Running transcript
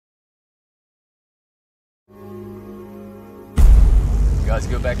guys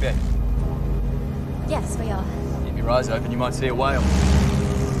good back there? Yes, we are. Keep your eyes open, you might see a whale.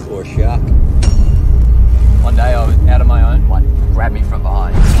 Or a shark. One day I was out on my own, one grabbed me from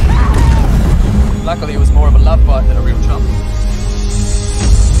behind. Luckily it was more of a love bite than a real chomp.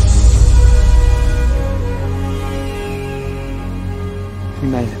 We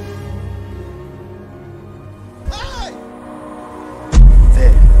made it.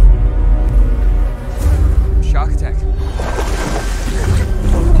 There. Shark attack.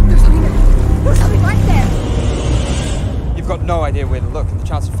 There's something right there! You've got no idea where to look, and the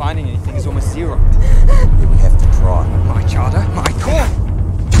chance of finding anything is almost zero. Yeah, we have to try. My charter, my call!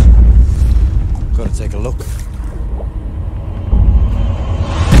 Gotta take a look.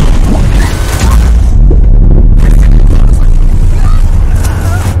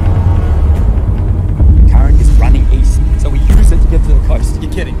 Current is running east, so we use it to get to the coast.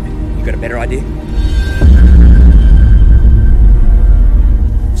 You're kidding me. You got a better idea?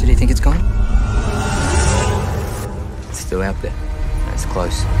 So do you think it's gone? It's still out there. It's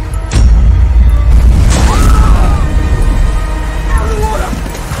close.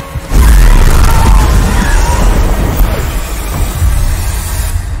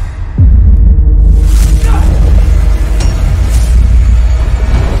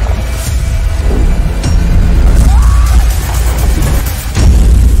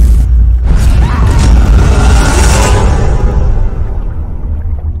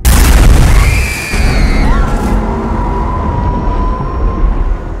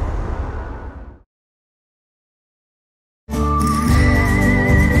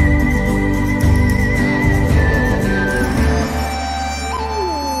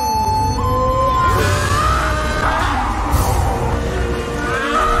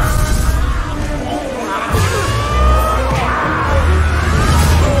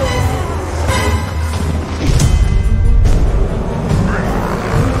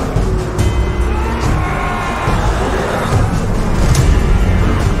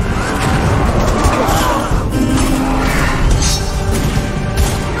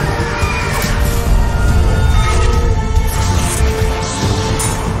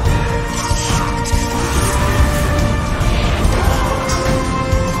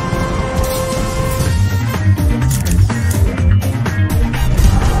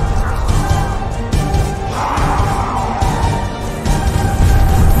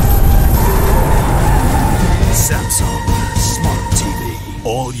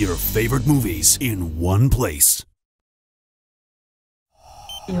 All your favorite movies in one place.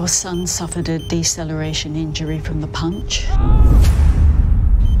 Your son suffered a deceleration injury from the punch,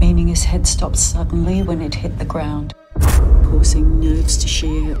 meaning his head stopped suddenly when it hit the ground, causing nerves to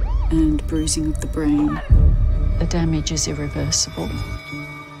shear and bruising of the brain. The damage is irreversible,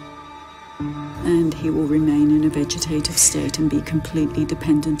 and he will remain in a vegetative state and be completely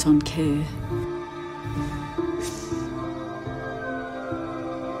dependent on care.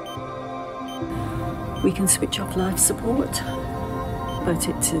 We can switch off life support, but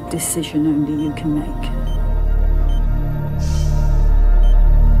it's a decision only you can make.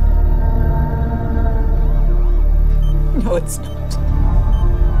 No, it's not.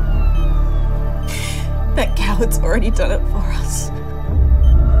 That coward's already done it for us.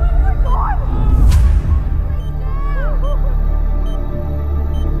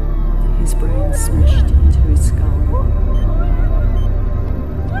 His brain smashed into his skull.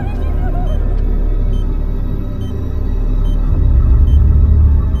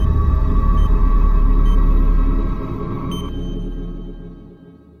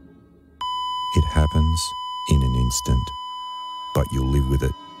 It happens in an instant, but you'll live with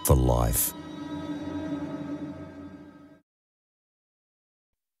it for life.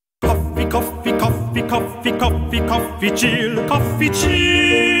 Coffee, coffee, coffee, coffee, coffee, coffee, chill, coffee,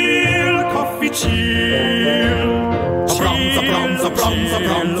 chill, coffee, chill. Bronze, bronze, bronze,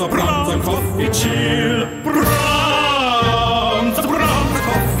 bronze, bronze, coffee, chill. Bronze, bronze,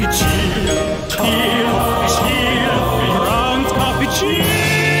 coffee, chill. Chill, chill, bronze, coffee, chill.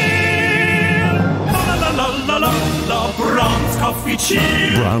 Bronze Coffee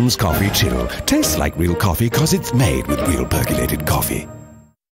Chill. Bronze Coffee Chill. Tastes like real coffee because it's made with real percolated coffee.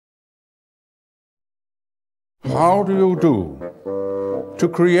 How do you do? To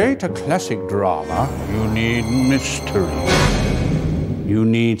create a classic drama, you need mystery. You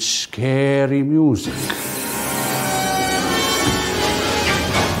need scary music.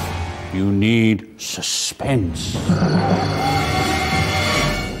 You need suspense.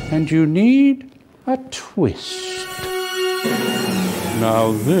 And you need a twist.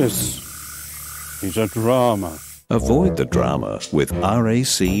 Now this is a drama. Avoid the drama with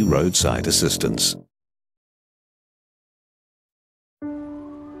RAC Roadside Assistance.